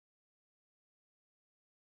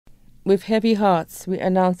With heavy hearts, we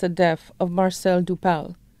announce the death of Marcelle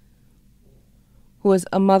Dupal, who was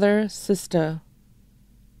a mother, sister,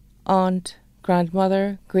 aunt,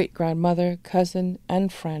 grandmother, great-grandmother, cousin,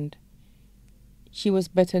 and friend. She was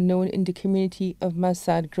better known in the community of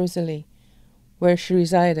Marcelle Dupal, where she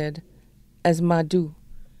resided, as Madou,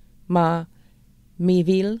 Ma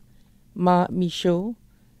Méville, Ma Michaud,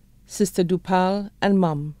 Sister Dupal, and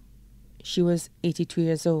Mum. She was 82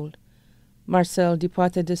 years old. Marcelle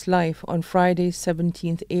departed this life on Friday,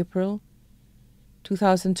 17th April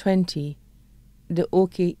 2020, the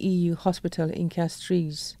OKEU Hospital in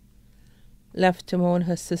Castries. Left to mourn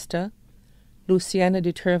her sister, Luciana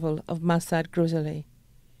de Turville of Marcelle Dupal.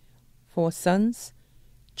 4 sons: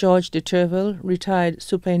 George de Turville, retired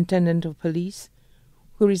Superintendent of Police,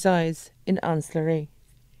 who resides in Anse-la-Raye.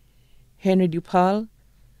 Henry Dupal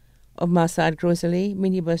of Marcelle Dupal,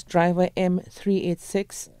 minibus driver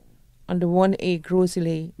M386 on the 1A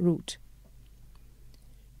Grosley route.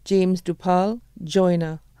 James Dupal,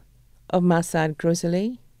 joiner of Marcelle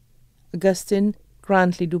Dupal. Augustine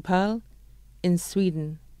Grantley Dupal in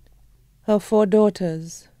Sweden. Her 4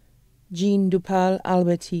 daughters: Jean Dupal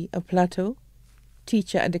Alberti of Plateau,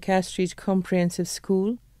 teacher at the Castries Comprehensive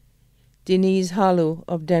School; Denise Harlow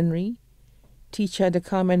of Dennery, teacher at the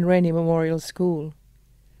Carmen Rennie Memorial School;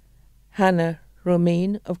 Hannah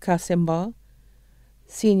Romaine of Casemba,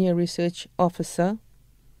 Senior Research Officer,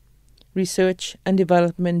 Research and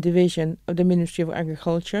Development Division of the Ministry of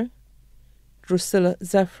Agriculture; Drusilla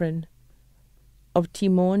Zephyrin of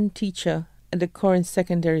Timon, teacher at the Corinth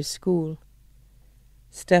Secondary School;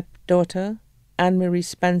 stepdaughter Anne-Marie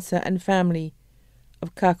Spencer and family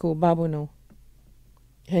of Kako Babono.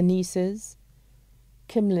 Her nieces: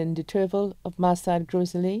 Kimlin de Turville of Marcelle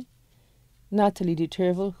Dupal, Natalie de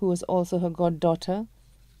Turville, who was also her goddaughter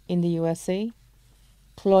in the USA,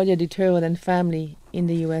 Claudia de Turville and family in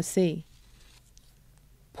the USA,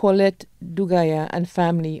 Paulette Dugaya and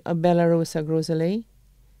family of Bella Rosa Dupal,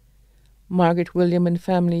 Margaret William and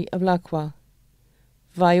family of Lacroix,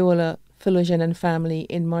 Viola Philogen and family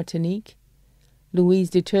in Martinique, Louise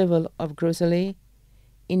de Turville of Dupal,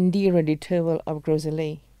 Indira de Turville of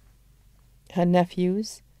Dupal. Her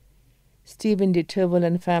nephews: Stephen de Turville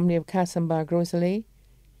and family of Casemba Dupal,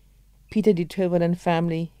 Peter de Turville and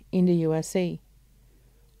family in the USA.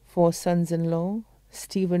 4 sons-in-law: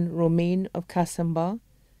 Stephen Romaine of Casemba,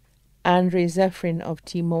 Andre Zephyrin of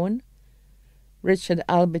Timon, Richard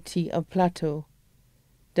Alberti of Plateau,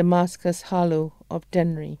 Damascus Harlow of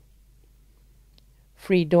Dennery.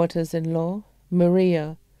 3 daughters-in-law: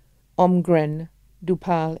 Maria Omgren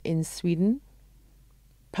Dupal in Sweden,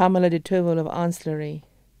 Pamela de Turville of Anse-la-Raye,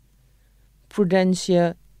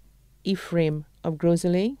 Prudentia Ephraim of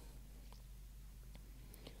Dupal.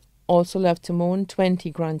 Also left to mourn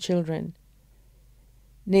 20 grandchildren: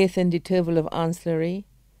 Nathan de Turville of Anse-la-Raye,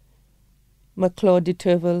 McLeod de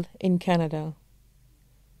Turville in Canada,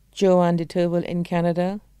 Joanne de Turville in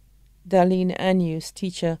Canada, Darlene Agnews,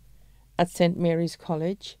 teacher at St. Mary's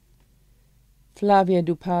College, Flavia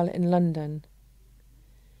Dupal in London,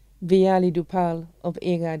 Viali Dupal of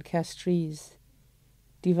Agad Castries,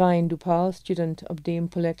 Divine Dupal, student of Dame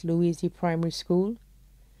Paulette Louise Primary School,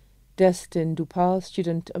 Destin Dupal,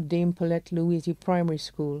 student of Dame Paulette Louise Primary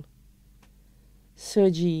School,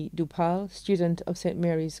 Sergi Dupal, student of St.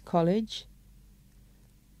 Mary's College,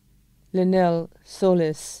 Linnell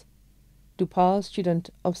Solis Dupal,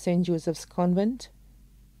 student of St. Joseph's Convent,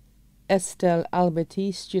 Estelle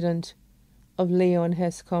Alberti, student of Leon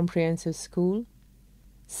Hess Comprehensive School,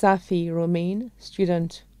 Safi Romaine,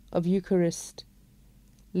 student of Eucharist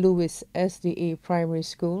Lewis SDA Primary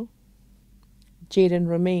School, Jaden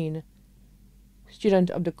Romaine, student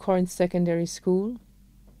of the Corinth Secondary School,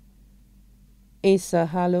 Asa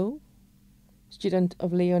Hallow, student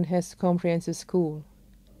of Leon Hess Comprehensive School,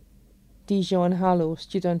 Dijon Hallow,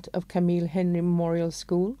 student of Camille Henry Memorial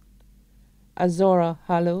School, Azora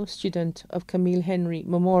Hallow, student of Camille Henry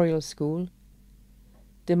Memorial School,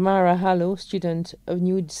 Demara Hallow, student of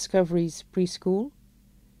New Discoveries Preschool,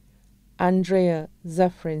 Andrea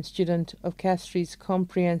Zephyrin, student of Castries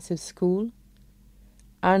Comprehensive School,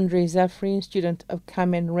 Andre Zephyrin, student of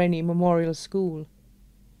Carmen Rennie Memorial School,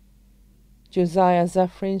 Josiah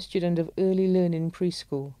Zephyrin, student of Early Learning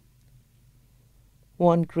Preschool.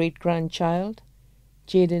 1 great-grandchild,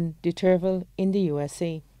 Jaden de Turville in the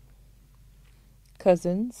USA.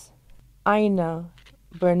 Cousins: Aina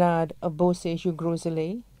Bernard of Beausejour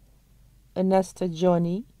Groselet, Ernesta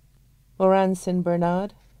Johnny, Moranson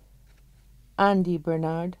Bernard, Andy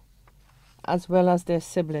Bernard, as well as their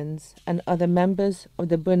siblings and other members of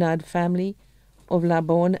the Bernard family of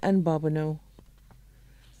Labonne and Bobonneau.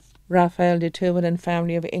 Raphael de Turville and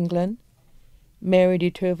family of England, Mary de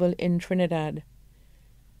Turville in Trinidad,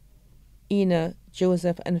 Ina,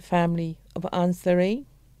 Joseph and family of Ansley,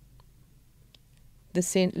 the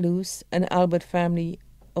St. Luce and Albert family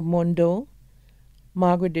of Mondo,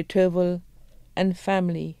 Margaret de Turville and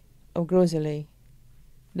family of Grosley,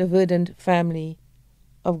 the Verdant family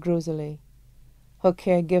of Grosley, her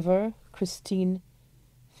caregiver, Christine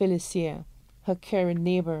Felicia, her caring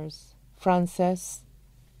neighbors, Frances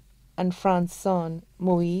and Franson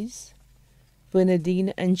Moise,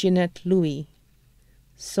 Bernadine and Jeanette Louis,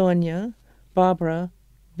 Sonia, Barbara,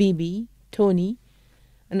 Bibi, Tony,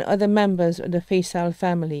 and other members of the Faisal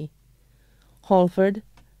family, Halford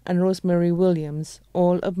and Rosemary Williams,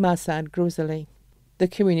 all of Masad Grosley. The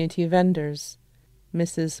community vendors,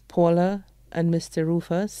 Mrs. Paula and Mr.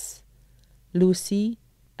 Rufus, Lucy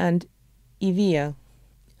and Evia,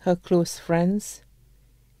 her close friends,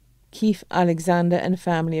 Keith Alexander and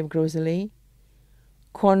family of Grosley,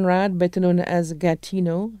 Conrad, better known as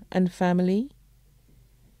Gatino and family,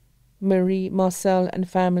 Marie Marcelle and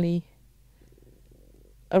family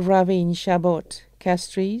of Ravine Chabot,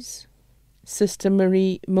 Castries, Sister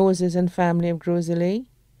Marie Moses and family of Grosley,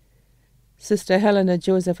 Sister Helena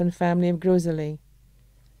Joseph and family of Grosley,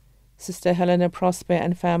 Sister Helena Prosper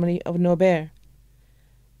and family of Norbert,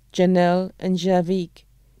 Janelle and Javik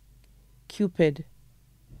Cupid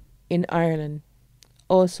in Ireland.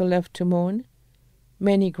 Also left to mourn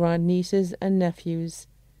many grandnieces and nephews,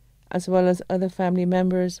 as well as other family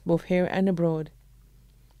members both here and abroad.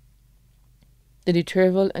 The de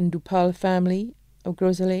Turville and Dupal family of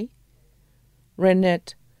Grosley,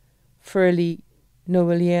 Renette Furley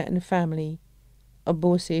Novellier and family of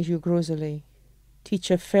Beausejour Grosley,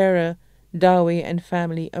 Teacher Farah Dawey and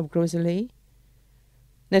family of Grosley,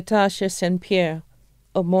 Natasha St. Pierre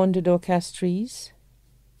of Mondador Castries,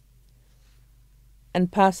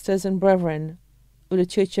 and pastors and brethren of the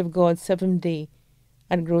Church of God Seventh Day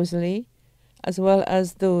at Grosley, as well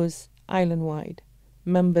as those island-wide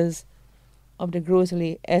members of the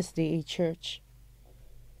Grosley SDA Church.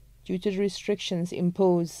 Due to the restrictions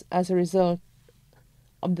imposed as a result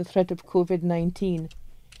of the threat of COVID-19,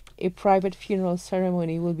 a private funeral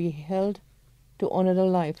ceremony will be held to honor the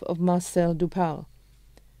life of Marcelle Dupal.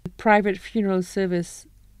 The private funeral service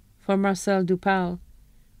for Marcelle Dupal,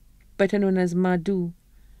 better known as Madou,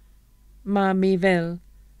 Ma Mevel,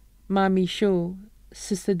 Ma Michaud,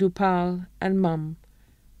 Sister Dupal, and Mum,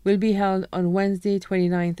 will be held on Wednesday,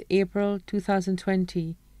 29th April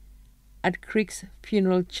 2020 at Creek's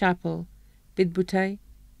Funeral Chapel, Bidbutay,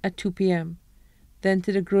 at 2 p.m., then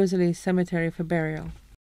to the Grosley Cemetery for burial.